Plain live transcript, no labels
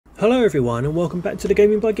Hello everyone and welcome back to the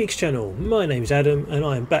Gaming by Geeks channel. My name's Adam and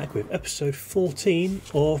I am back with episode 14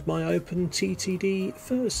 of my OpenTTD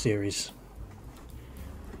FIRS series.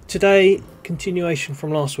 Today, continuation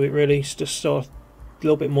from last week really, just start a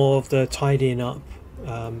little bit more of the tidying up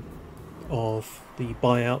of the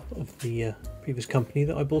buyout of the previous company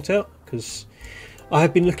that I bought out, because I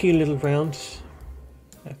have been looking a little around.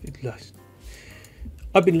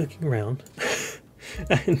 I've been looking around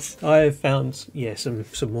and I have found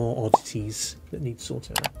some more oddities that need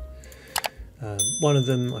sorting out. One of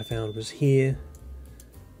them I found was here.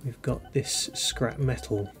 We've got this scrap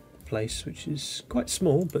metal place which is quite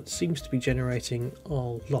small but seems to be generating a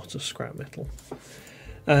lot of scrap metal.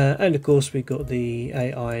 And of course we've got the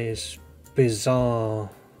AI's bizarre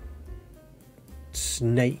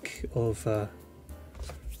snake of a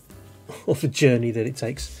journey that it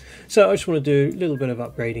takes. So I just want to do a little bit of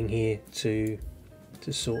upgrading here to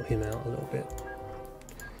sort him out a little bit.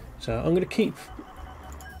 So I'm going to keep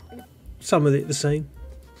some of it the same,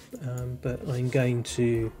 but I'm going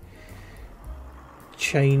to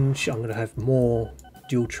change. I'm going to have more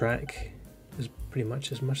dual track, pretty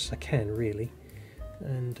much as I can really,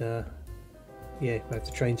 and yeah, make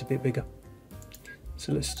the trains a bit bigger.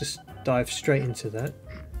 So let's just dive straight into that.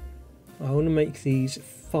 I want to make these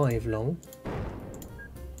 5 long.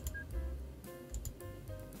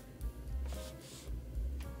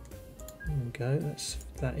 There we go, that's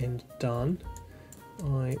that end done.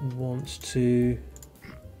 I want to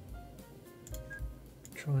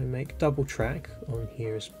try and make double track on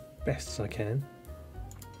here as best as I can,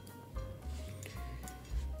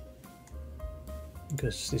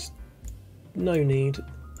 because there's no need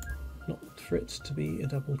not for it to be a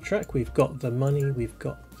double track. We've got the money, we've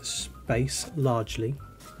got the space, largely,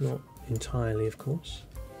 not entirely of course.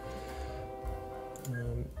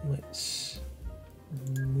 Let's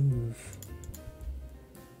remove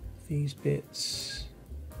these bits.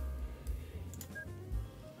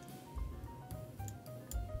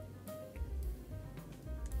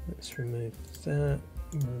 Let's remove that,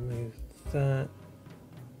 and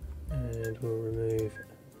we'll remove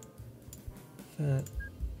that,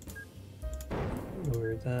 we'll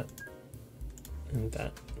remove that, and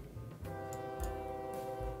that.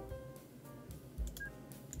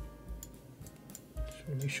 Just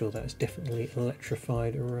want to make sure that's definitely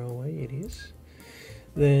electrified railway. It is.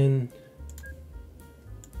 Then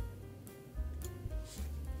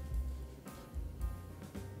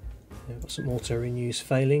I've got some auto renews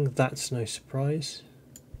failing. That's no surprise.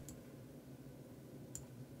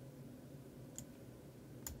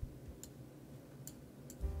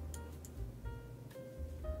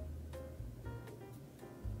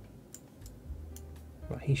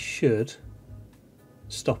 Right, he should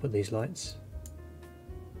stop at these lights.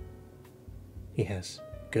 He has.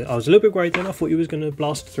 Good. I was a little bit worried then. I thought he was going to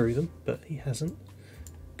blast through them, but he hasn't.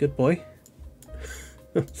 Good boy.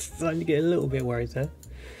 I'm starting to get a little bit worried there.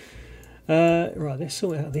 Right, let's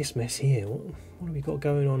sort out this mess here. What have we got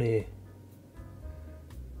going on here?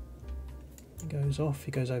 He goes off,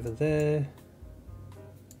 he goes over there.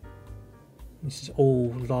 This is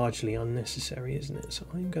all largely unnecessary, isn't it? So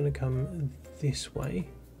I'm going to come this way.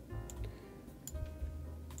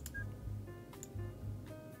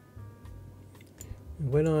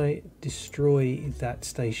 When I destroy that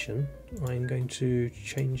station, I'm going to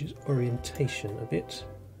change its orientation a bit,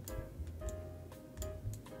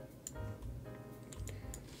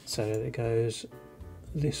 so that it goes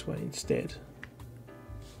this way instead.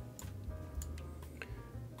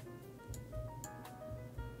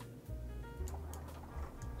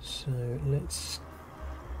 So let's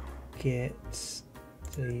get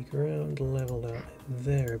the ground leveled out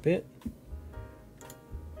there a bit.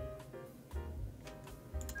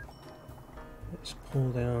 Let's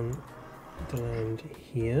pull down the land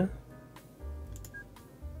here.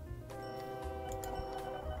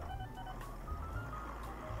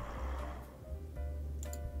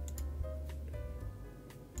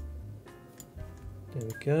 There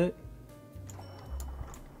we go.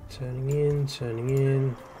 Turning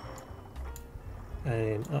in,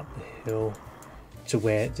 and up the hill to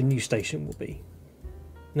where the new station will be.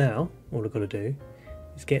 Now, all I've got to do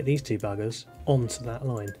is get these 2 buggers onto that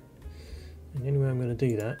line. And the only way I'm going to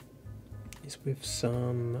do that is with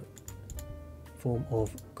some form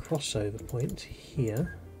of crossover point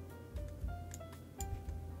here.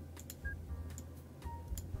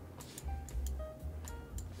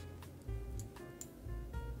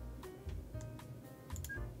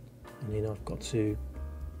 And then I've got to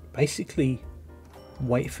basically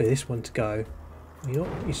wait for this one to go. You know,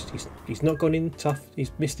 he's not gone in tough,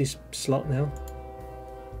 he's missed his slot now.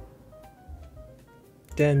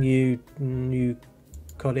 Damn you, new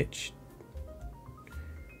cottage.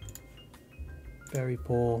 Very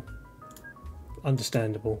poor.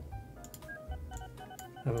 Understandable.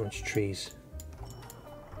 Have a bunch of trees.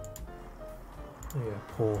 There you go,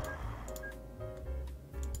 poor.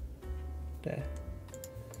 There.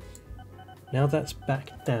 Now that's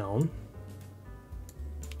back down.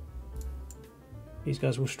 These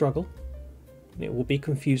guys will struggle. It will be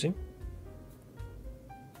confusing.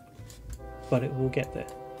 But it will get there.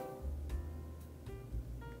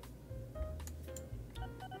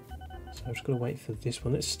 So I'm just going to wait for this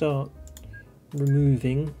one. Let's start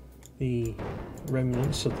removing the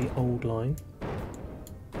remnants of the old line.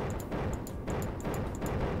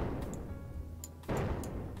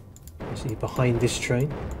 You see behind this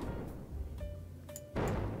train.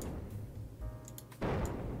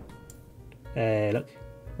 Look,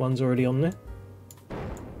 one's already on there.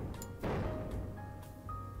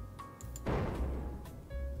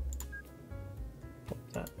 Pop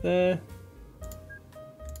that there.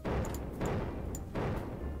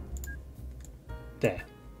 There.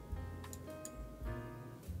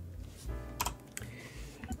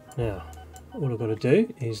 Now, all I've got to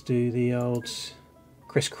do is do the old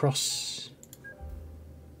crisscross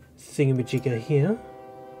thingamajigger here.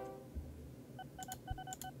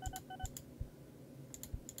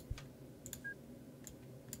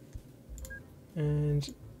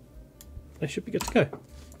 And they should be good to go.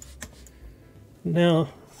 Now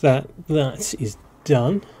that is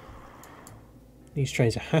done, these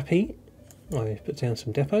trains are happy. I put down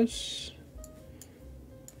some depots,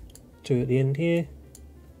 2 at the end here,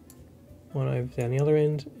 1 over down the other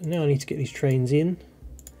end. Now I need to get these trains in,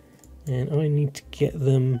 and I need to get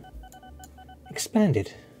them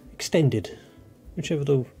extended, whichever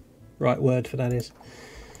the right word for that is.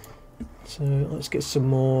 So let's get some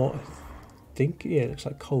more. I think, yeah, it looks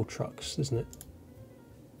like coal trucks, doesn't it?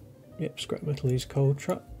 Yep, scrap metal is coal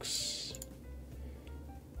trucks.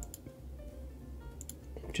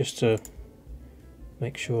 Just to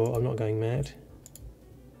make sure I'm not going mad.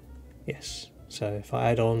 Yes, so if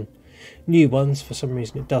I add on new ones, for some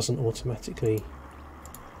reason it doesn't automatically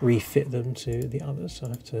refit them to the others, so I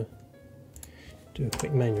have to do a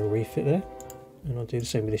quick manual refit there, and I'll do the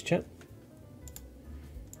same with this chap.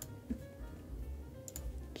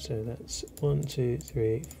 So that's 1, 2,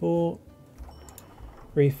 3, 4.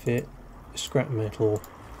 Refit, scrap metal,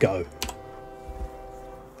 go.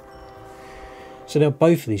 So now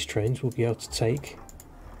both of these trains will be able to take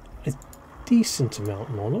a decent amount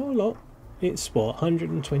more, not a lot. It's what,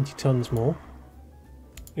 120 tons more.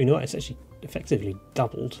 You know what, it's actually effectively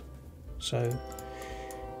doubled. So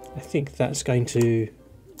I think that's going to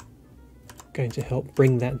help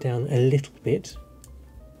bring that down a little bit,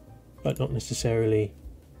 but not necessarily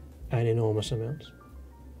an enormous amount.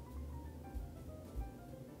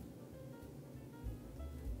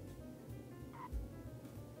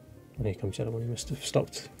 And here comes the other one. He must have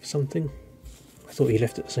stopped for something. I thought he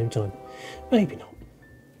left at the same time. Maybe not.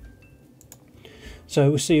 So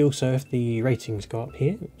we'll see also if the ratings go up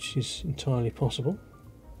here, which is entirely possible.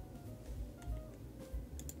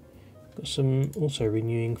 Got some also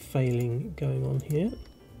renewing failing going on here.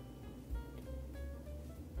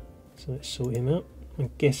 So let's sort him out. I'm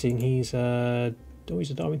guessing he's a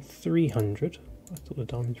Diamond 300. I thought the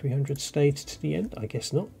Diamond 300 stayed to the end. I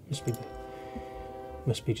guess not.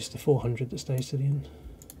 Must be just the 400 that stays to the end.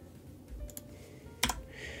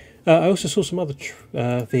 I also saw some other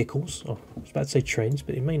vehicles. Oh, I was about to say trains,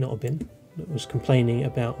 but it may not have been. That was complaining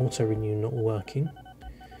about auto renew not working.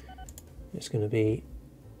 It's going to be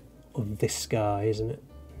of this guy, isn't it?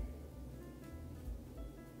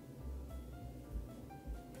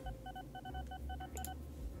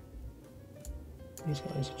 These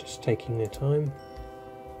guys are just taking their time.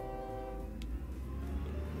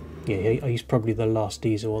 Yeah, he's probably the last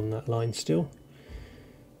diesel on that line still.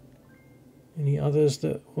 Any others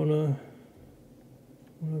that wanna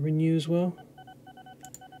renew as well?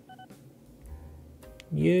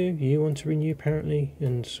 You want to renew apparently,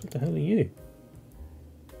 and what the hell are you?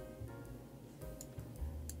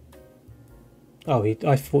 Oh,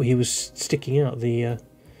 I thought he was sticking out the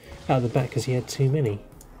back because he had too many.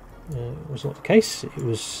 It was not the case. It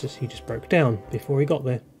was he just broke down before he got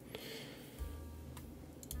there.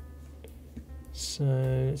 So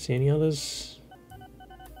let's see, any others?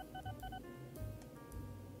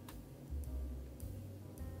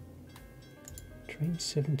 Train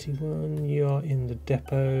 71, you are in the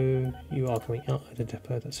depot. You are coming out of the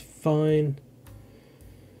depot, that's fine.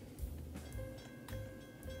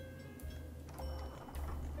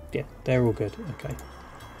 Yeah, they're all good, okay.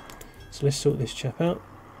 So let's sort this chap out.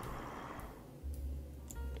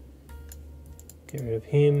 Get rid of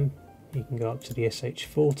him. You can go up to the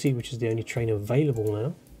SH40, which is the only train available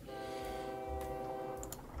now.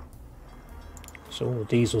 So all the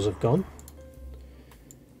diesels have gone.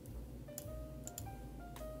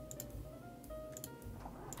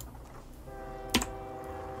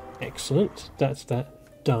 Excellent, that's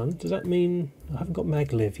that done. Does that mean I haven't got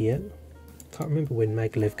maglev yet? Can't remember when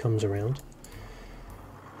maglev comes around.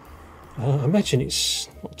 I imagine it's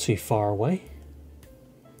not too far away.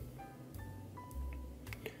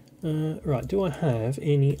 Right, do I have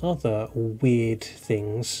any other weird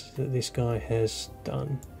things that this guy has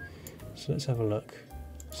done? So let's have a look.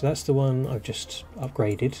 So that's the one I've just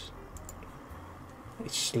upgraded.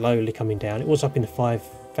 It's slowly coming down. It was up in the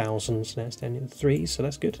 5,000s, now it's down in the 3s, so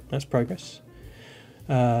that's good. That's progress.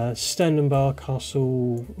 Standing bar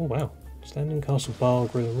castle. Oh wow, standing castle bar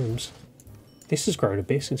grill rooms. This has grown a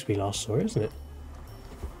bit since we last saw it, isn't it?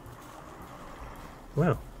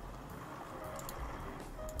 Wow.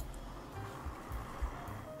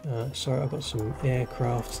 Sorry, I've got some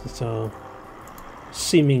aircraft that are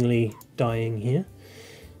seemingly dying here.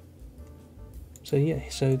 So yeah,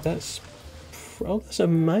 so that's... oh, that's a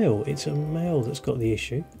male. It's a male that's got the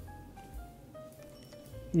issue.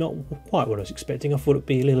 Not quite what I was expecting. I thought it'd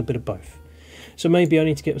be a little bit of both. So maybe I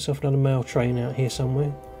need to get myself another male train out here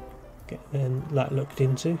somewhere. Get that looked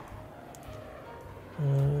into.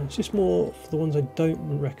 It's just more for the ones I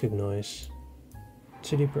don't recognise.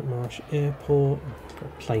 Tilly Marsh Airport. It's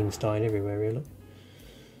got planes dying everywhere, really.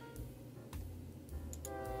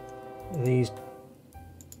 These,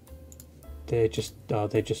 they're just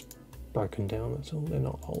broken down. That's all. They're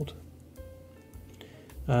not old.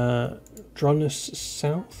 Drunus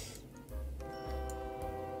South.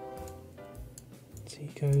 So he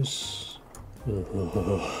goes.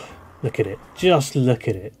 Oh, look at it. Just look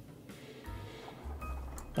at it.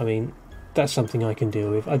 I mean, that's something I can deal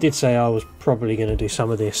with. I did say I was probably going to do some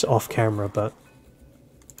of this off camera, but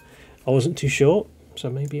I wasn't too sure, so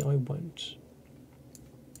maybe I won't.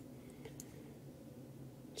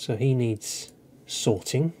 So he needs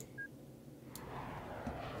sorting.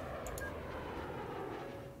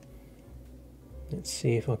 Let's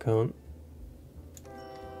see if I can't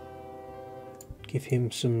give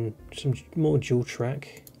him some more dual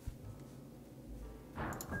track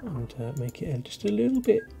and make it just a little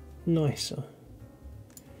bit nicer.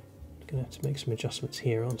 I'm going to have to make some adjustments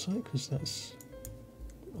here, aren't I? Because that's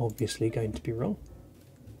obviously going to be wrong.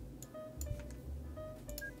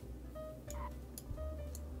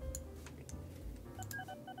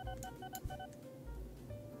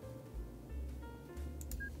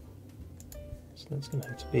 So that's going to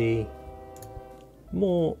have to be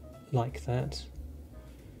more like that.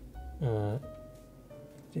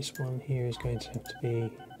 This one here is going to have to be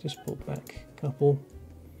just pulled back a couple,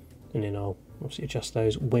 and then I'll obviously adjust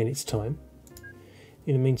those when it's time.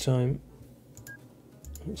 In the meantime,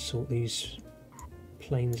 let's sort these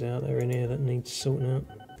planes out that are in here that need sorting out.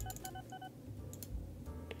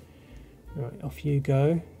 Right, off you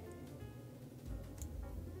go.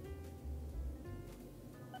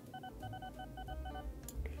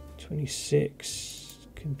 '26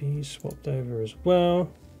 can be swapped over as well.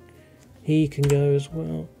 He can go as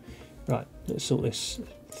well. Right, let's sort this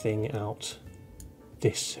thing out.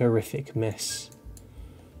 This horrific mess.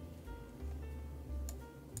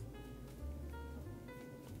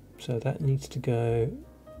 So that needs to go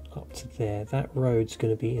up to there. That road's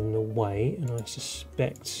going to be in the way, and I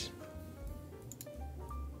suspect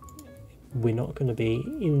we're not going to be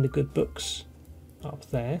in the good books up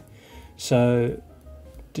there. So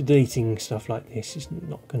deleting stuff like this is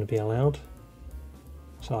not going to be allowed.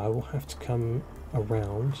 So I will have to come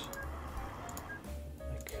around.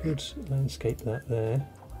 I could landscape that there.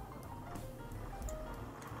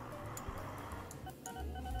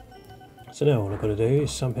 So now all I've got to do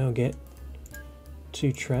is somehow get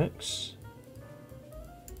 2 tracks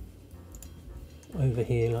over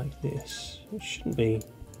here like this, which shouldn't be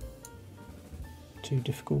too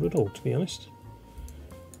difficult at all, to be honest.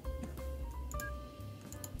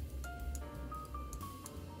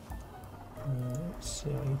 Let's see,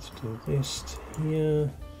 I need to do this to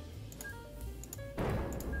here.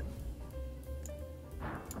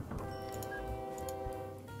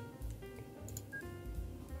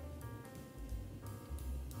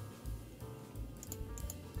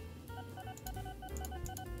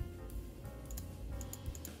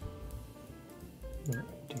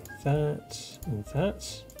 Do that and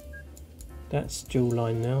that. That's dual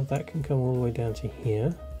line now. That can come all the way down to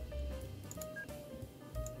here.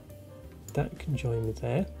 That can join with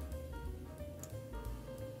there.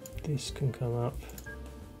 This can come up,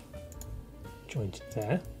 join to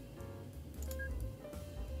there.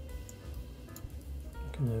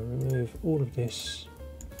 gonna remove all of this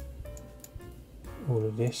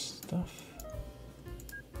stuff.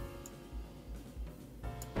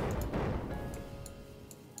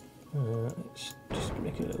 Let's just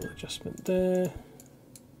make a little adjustment there.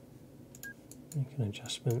 Make an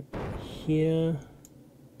adjustment here.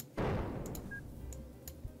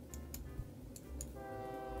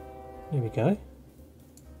 There we go.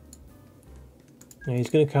 Now he's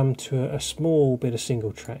going to come to a small bit of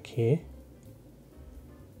single track here,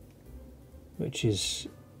 which is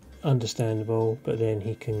understandable, but then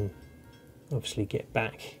he can obviously get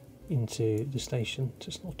back into the station, so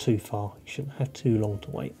it's not too far. He shouldn't have too long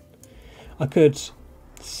to wait. I could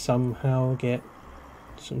somehow get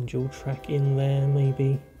some dual track in there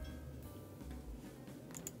maybe,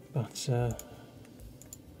 but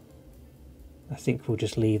I think we'll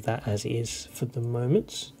just leave that as is for the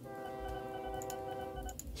moment.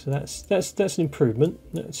 So that's an improvement.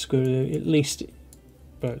 That's good, at least.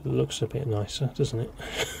 But it looks a bit nicer, doesn't it?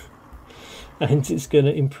 And it's going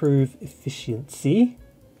to improve efficiency,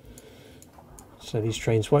 so these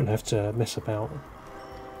trains won't have to mess about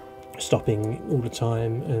stopping all the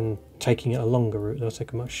time and taking a longer route. They'll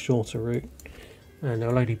take a much shorter route, and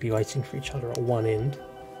they'll only be waiting for each other at one end.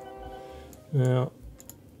 Now,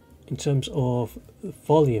 in terms of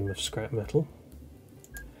volume of scrap metal,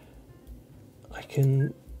 I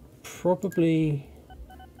can probably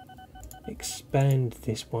expand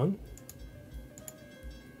this one.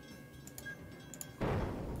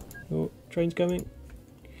 Oh, train's coming.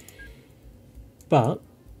 But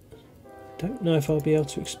don't know if I'll be able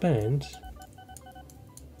to expand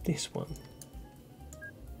this one.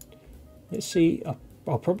 Let's see.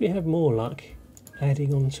 I'll probably have more luck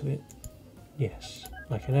adding onto it. Yes,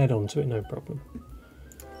 I can add onto it, no problem.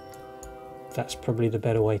 That's probably the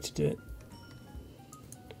better way to do it.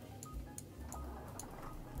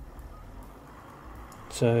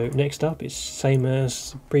 So next up, it's same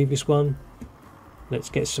as the previous one. Let's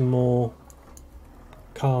get some more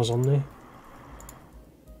cars on there.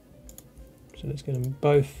 So let's get them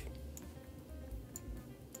both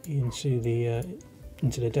into the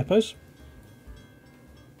depots.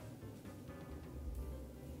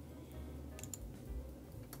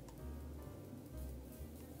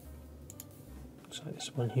 So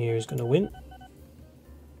this one here is going to win.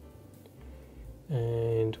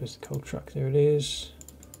 And where's the coal truck? There it is.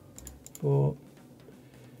 For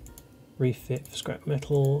refit for scrap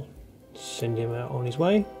metal. Send him out on his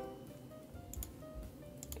way.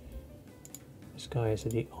 This guy is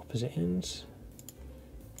at the opposite ends.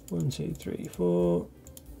 1, 2, 3, 4.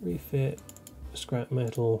 Refit for scrap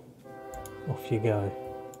metal. Off you go.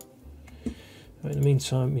 Right, in the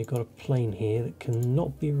meantime, you've got a plane here that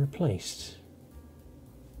cannot be replaced.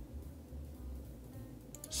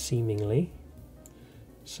 Seemingly.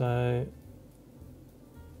 So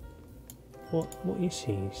what is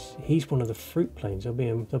he? He's one of the fruit planes. There'll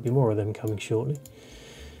be more of them coming shortly.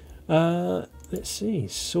 Let's see.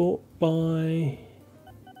 Sort by.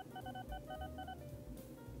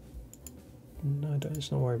 No,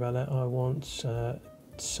 let's not worry about that. I want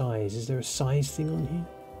size. Is there a size thing on here?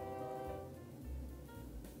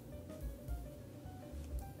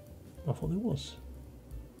 I thought there was.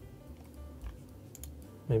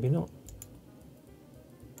 Maybe not.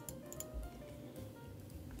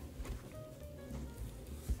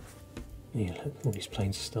 Yeah, look, all these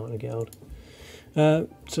planes are starting to get old.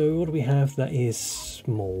 So what do we have that is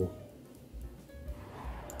small?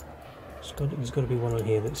 There's got to be one on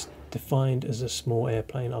here that's defined as a small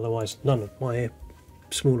airplane, otherwise none of my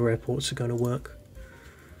smaller airports are going to work.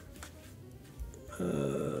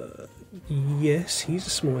 Yes, he's a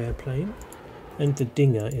small airplane, and the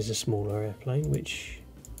Dinger is a smaller airplane, which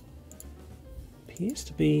appears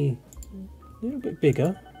to be a little bit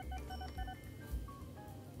bigger,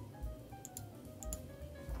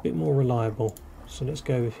 a bit more reliable, so let's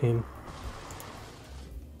go with him.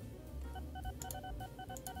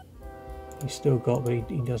 He's still got, but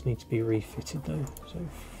he does need to be refitted though. So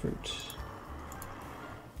fruit,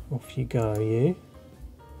 off you go, you.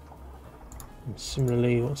 And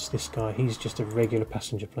similarly, what's this guy? He's just a regular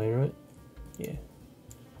passenger plane, right? Yeah.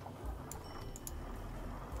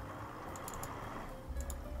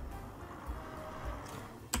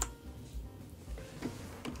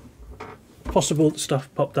 Possible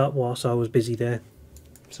stuff popped up whilst I was busy there,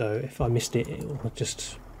 so if I missed it,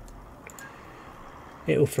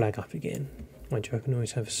 it'll flag up again. Mind you, I can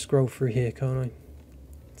always have a scroll through here, can't I?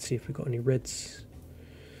 Let's see if we've got any reds.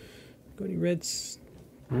 Got any reds?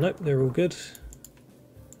 Nope, they're all good.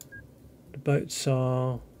 The boats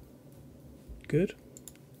are good,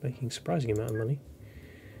 making a surprising amount of money.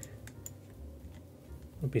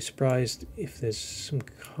 I'd be surprised if there's some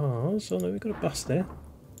cars. Oh no, we've got a bus there.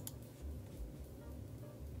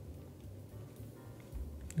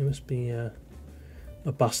 There must be a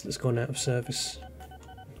bus that's gone out of service.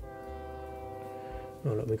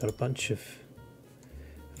 Oh look, we've got a bunch of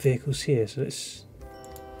vehicles here, so let's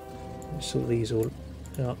sort these all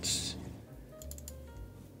out.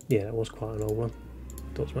 Yeah, that was quite an old one.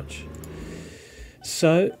 Thought as much.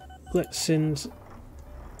 So let's send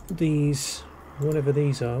these, whatever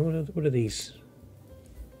these are. What are these?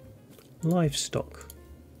 Livestock.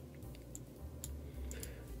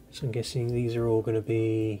 So I'm guessing these are all going to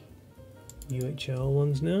be UHL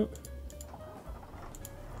ones now.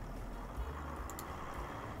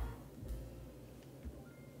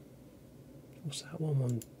 What's that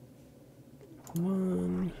one?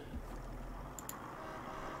 One.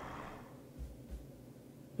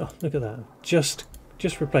 Oh, look at that! Just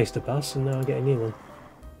replaced the bus, and now I get a new one.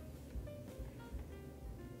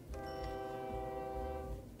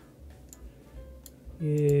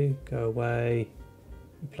 You go away.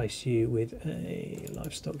 Replace you with a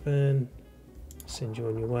livestock van. Send you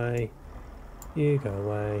on your way. You go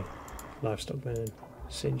away. Livestock van.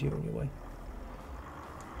 Send you on your way.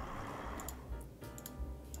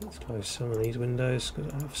 Let's close some of these windows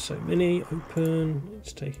because I have so many open.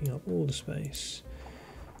 It's taking up all the space.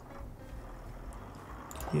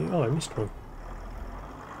 You, oh, I missed one.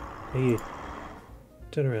 Hey you.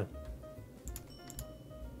 Turn around.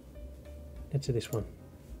 Head to this one.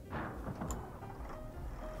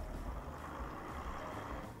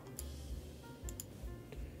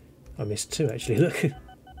 I missed two actually, look.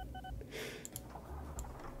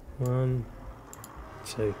 1,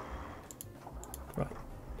 2. Right.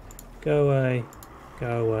 Go away.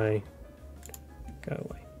 Go away. Go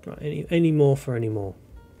away. Right, any more for any more?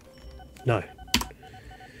 No.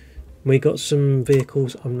 We got some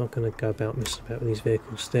vehicles. I'm not going to go about messing about with these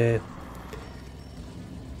vehicles. They're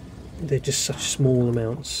just such small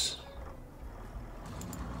amounts.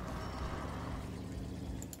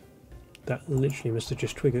 That literally must have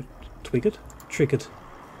just triggered.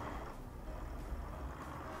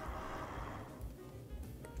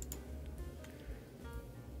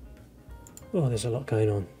 Oh, there's a lot going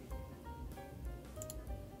on.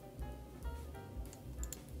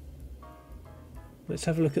 Let's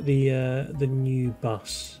have a look at the new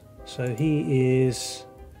bus. So he is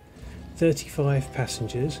 35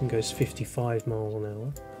 passengers and goes 55 miles an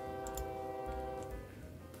hour.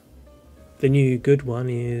 The new good one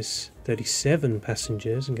is 37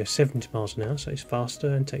 passengers and goes 70 miles an hour, so it's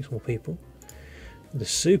faster and takes more people. The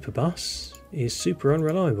super bus is super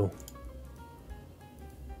unreliable.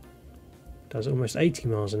 Does almost 80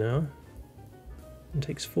 miles an hour and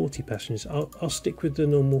takes 40 passengers. I'll stick with the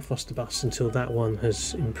normal Foster bus until that one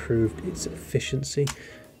has improved its efficiency.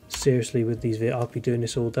 Seriously, with these, I'll be doing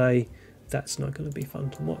this all day. That's not going to be fun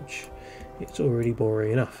to watch. It's already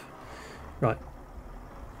boring enough. Right.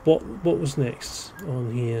 What was next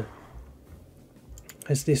on here?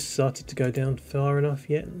 Has this started to go down far enough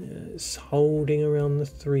yet? It's holding around the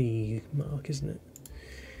 3 mark, isn't it?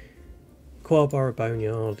 Quarborough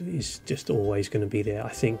Boneyard is just always going to be there. I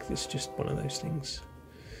think it's just one of those things.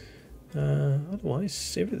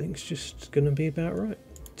 Otherwise, everything's just going to be about right.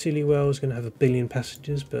 Tillywell is going to have 1 billion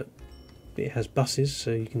passengers, but it has buses, so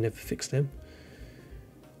you can never fix them.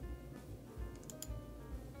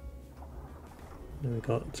 Then we've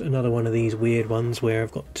got another one of these weird ones where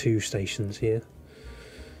I've got 2 stations here.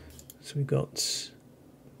 So we've got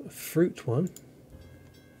a fruit one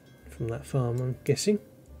from that farm, I'm guessing.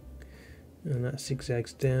 And that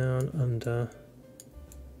zigzags down under.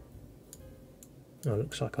 Oh,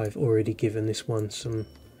 looks like I've already given this one some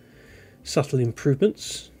subtle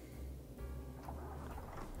improvements.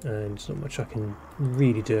 And there's not much I can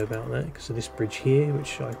really do about that because of this bridge here,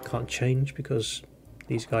 which I can't change because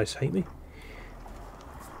these guys hate me.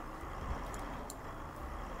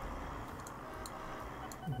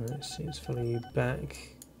 Let's see, let's follow you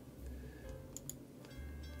back.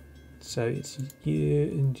 So it's you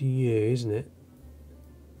and you, isn't it?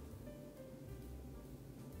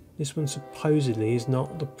 This one supposedly is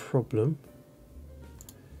not the problem.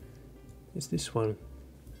 It's this one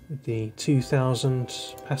with the 2,000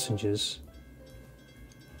 passengers.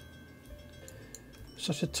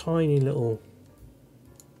 Such a tiny little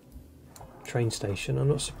train station. I'm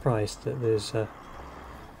not surprised that there's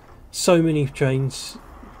so many trains,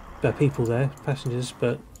 people there, passengers,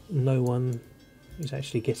 but no one is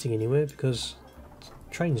actually getting anywhere because the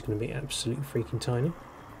train's going to be absolutely freaking tiny.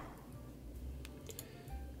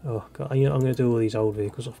 Oh god, I'm going to do all these old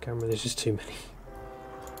vehicles off camera. There's just too many.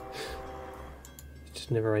 It's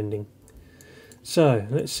just never ending. So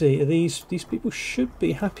let's see. These people should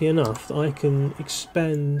be happy enough that I can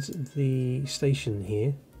expand the station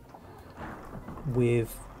here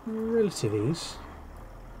with relative ease.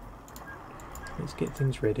 Let's get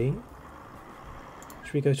things ready.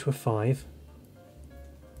 Should we go to a 5?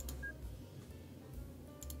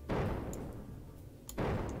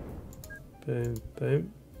 Boom,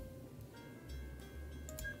 boom.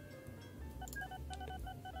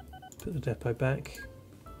 Put the depot back.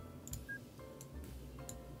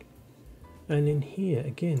 And in here,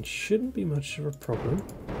 again, shouldn't be much of a problem.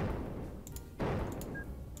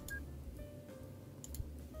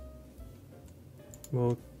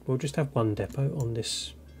 We'll just have one depot on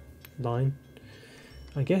this line,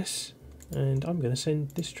 I guess. And I'm going to send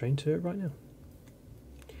this train to it right now.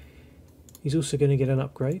 He's also going to get an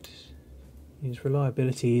upgrade. His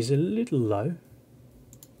reliability is a little low.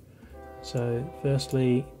 So,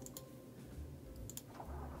 firstly,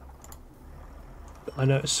 I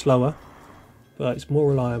know it's slower, but it's more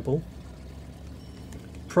reliable.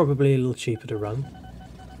 Probably a little cheaper to run.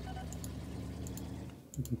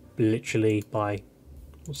 Literally by,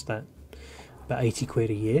 what's that, about 80 quid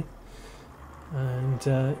a year. And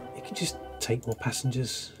it can just take more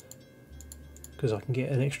passengers because I can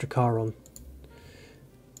get an extra car on.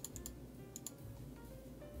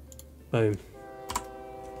 Boom.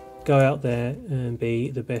 Go out there and be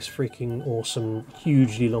the best freaking awesome,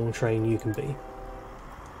 hugely long train you can be.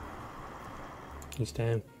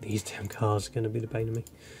 These damn cars are going to be the bane of me.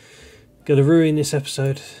 Going to ruin this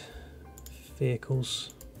episode.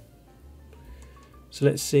 Vehicles. So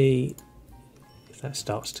let's see if that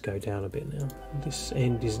starts to go down a bit now. This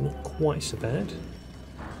end is not quite so bad.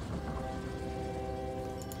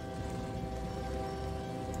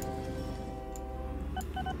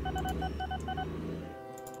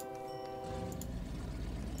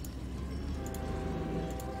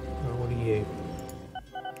 Oh, what are you?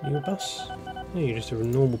 Are you a bus? No, you're just a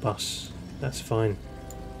normal bus. That's fine.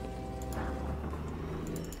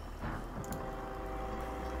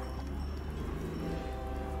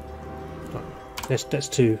 Right, that's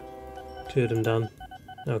two of them done.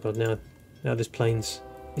 Oh god, now there's planes.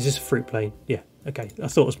 Is this a fruit plane? Yeah, okay. I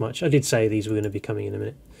thought as much. I did say these were going to be coming in a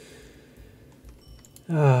minute.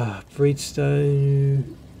 Ah,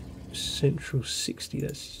 Breedstone Central 60.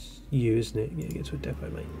 That's you, isn't it? Yeah, get to a depot,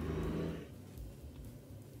 mate.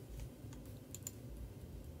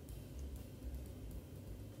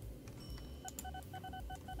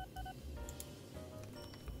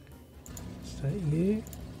 Is that you?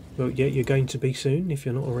 Well, yeah, you're going to be soon if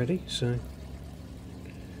you're not already. So,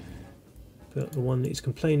 but the one that he's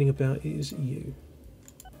complaining about is you.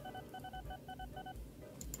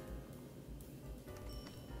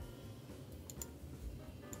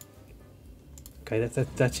 Okay,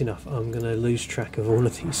 that's enough. I'm going to lose track of all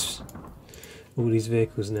these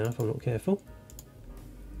vehicles now if I'm not careful.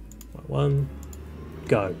 Right, one,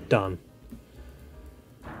 go, done.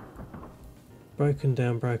 Broken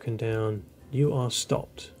down. You are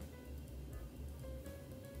stopped.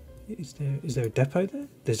 Is there a depot there?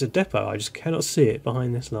 There's a depot. I just cannot see it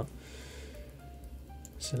behind this lot.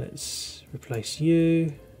 So let's replace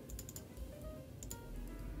you.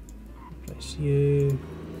 Replace you.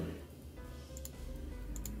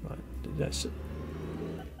 Right, that's it.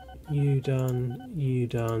 You done. You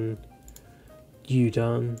done. You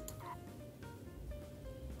done.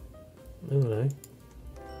 I don't know.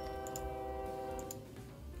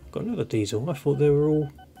 Got another diesel. I thought they were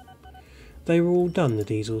all done, the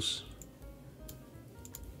diesels.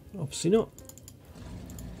 Obviously not.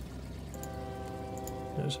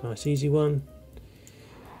 That was a nice easy one.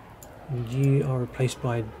 And you are replaced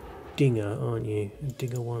by a Dinger, aren't you? A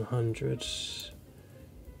Dinger 100.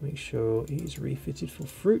 Make sure he's refitted for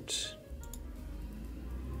fruit.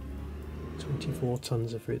 24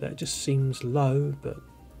 tons of fruit. That just seems low, but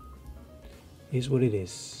is what it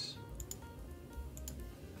is.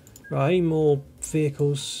 Right, any more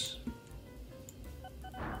vehicles?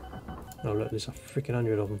 Oh look, there's a freaking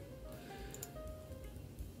 100 of them.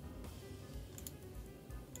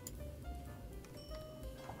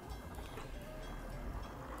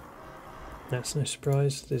 That's no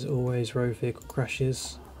surprise, there's always road vehicle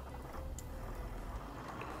crashes.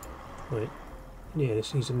 Right, yeah,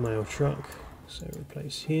 this needs a mail truck, so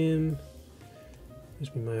replace him.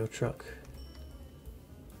 Here's my mail truck.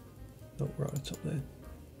 Oh, right at the top there.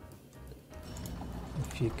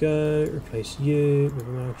 Off you go, replace you with a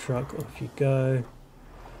mail truck, off you go.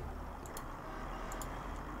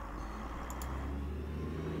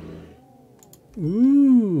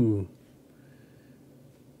 Ooh!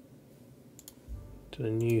 So the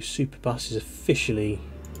new super bus is officially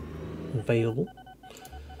available.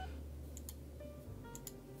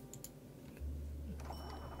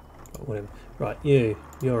 whatever. Right,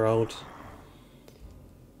 you're old.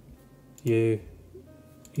 You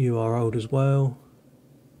are old as well.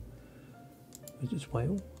 Is this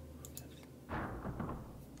whale?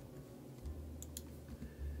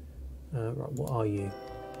 Right, what are you?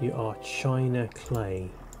 You are China clay.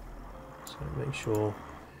 So make sure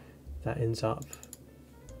that ends up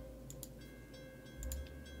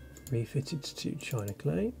refitted to China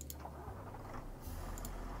clay.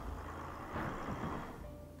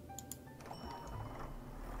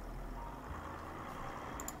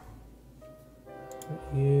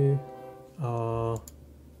 You are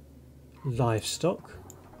livestock.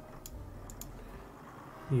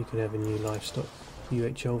 You can have a new livestock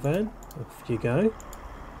UHL van. Off you go.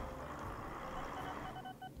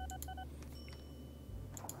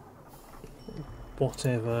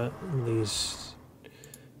 Whatever these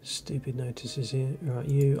stupid notices here. Right,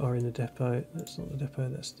 you are in the depot. That's not the depot,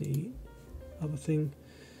 that's the other thing.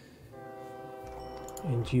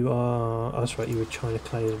 And you are, oh, that's right, you were China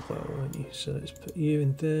clay as well, weren't you? So let's put you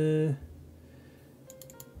in there.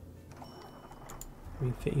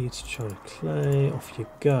 Refit you to China clay. Off you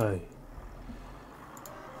go.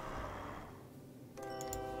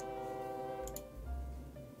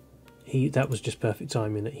 That was just perfect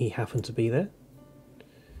timing that he happened to be there.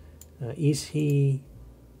 He's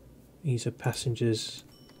a passengers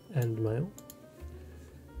and mail.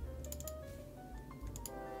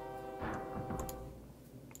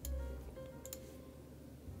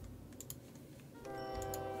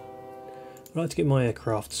 I like to get my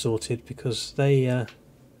aircraft sorted because they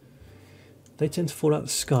tend to fall out of the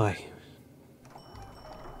sky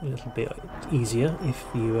a little bit easier if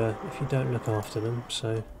you don't look after them.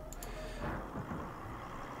 So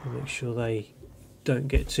make sure they don't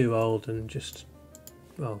get too old and just,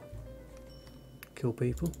 well, kill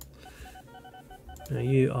people. Now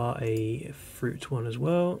you are a fruit one as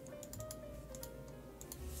well.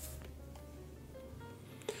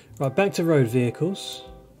 Right, back to road vehicles.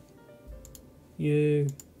 You,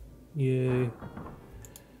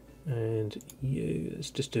 and you. Let's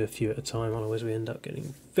just do a few at a time, otherwise we end up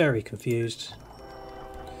getting very confused.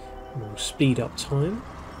 We'll speed up time.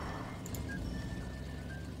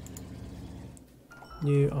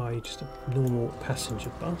 You are just a normal passenger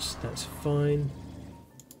bus, that's fine.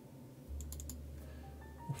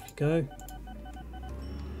 Off you go.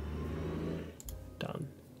 Done.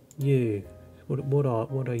 You, what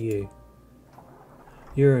are you?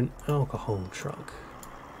 You're an alcohol truck.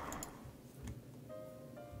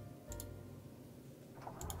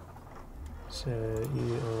 So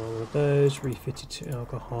you are one of those, refitted to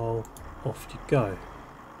alcohol, off you go.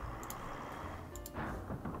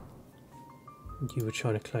 You were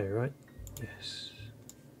China clay, right? Yes.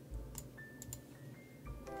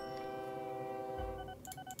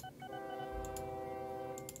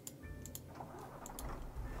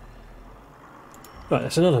 Right,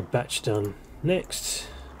 that's another batch done. Next,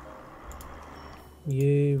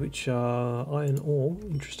 you, which are iron ore,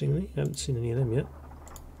 interestingly. I haven't seen any of them yet.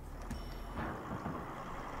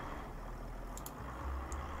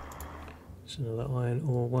 It's another iron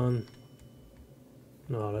ore one.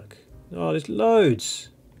 Oh, look. Oh, there's loads.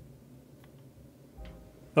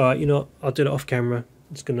 Alright, you know what? I'll do it off camera.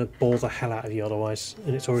 It's going to bore the hell out of you otherwise.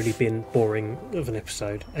 And it's already been boring of an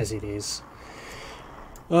episode, as it is.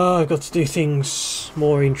 Oh, I've got to do things,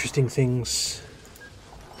 more interesting things,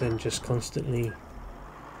 than just constantly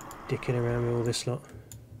dicking around with all this lot.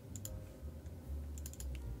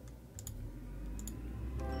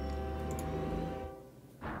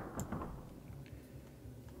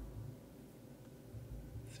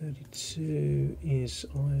 $32 is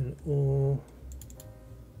iron ore.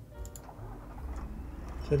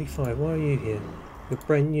 35, why are you here? You're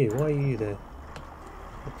brand new, why are you there?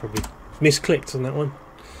 I probably misclicked on that one.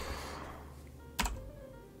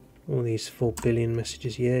 All these 4 billion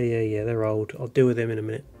messages, yeah, they're old. I'll deal with them in a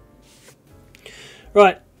minute.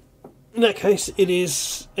 Right, in that case, it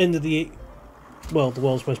is end of the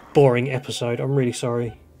world's most boring episode. I'm really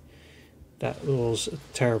sorry. That was a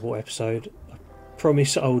terrible episode. I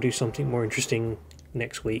promise I will do something more interesting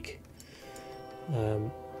next week.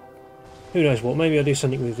 Who knows what, maybe I'll do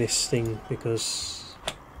something with this thing because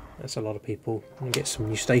that's a lot of people. And get some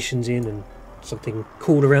new stations in and something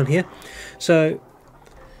cool around here. So,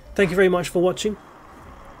 thank you very much for watching.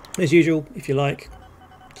 As usual, if you like,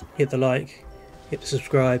 hit the like, hit the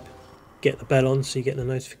subscribe, get the bell on so you get the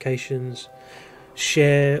notifications,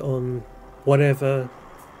 share on whatever.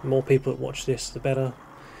 The more people that watch this, the better.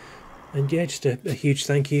 And yeah, just a huge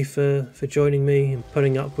thank you for joining me and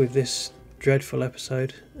putting up with this dreadful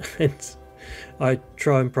episode. And I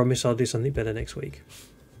try and promise I'll do something better next week.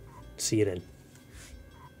 See you then.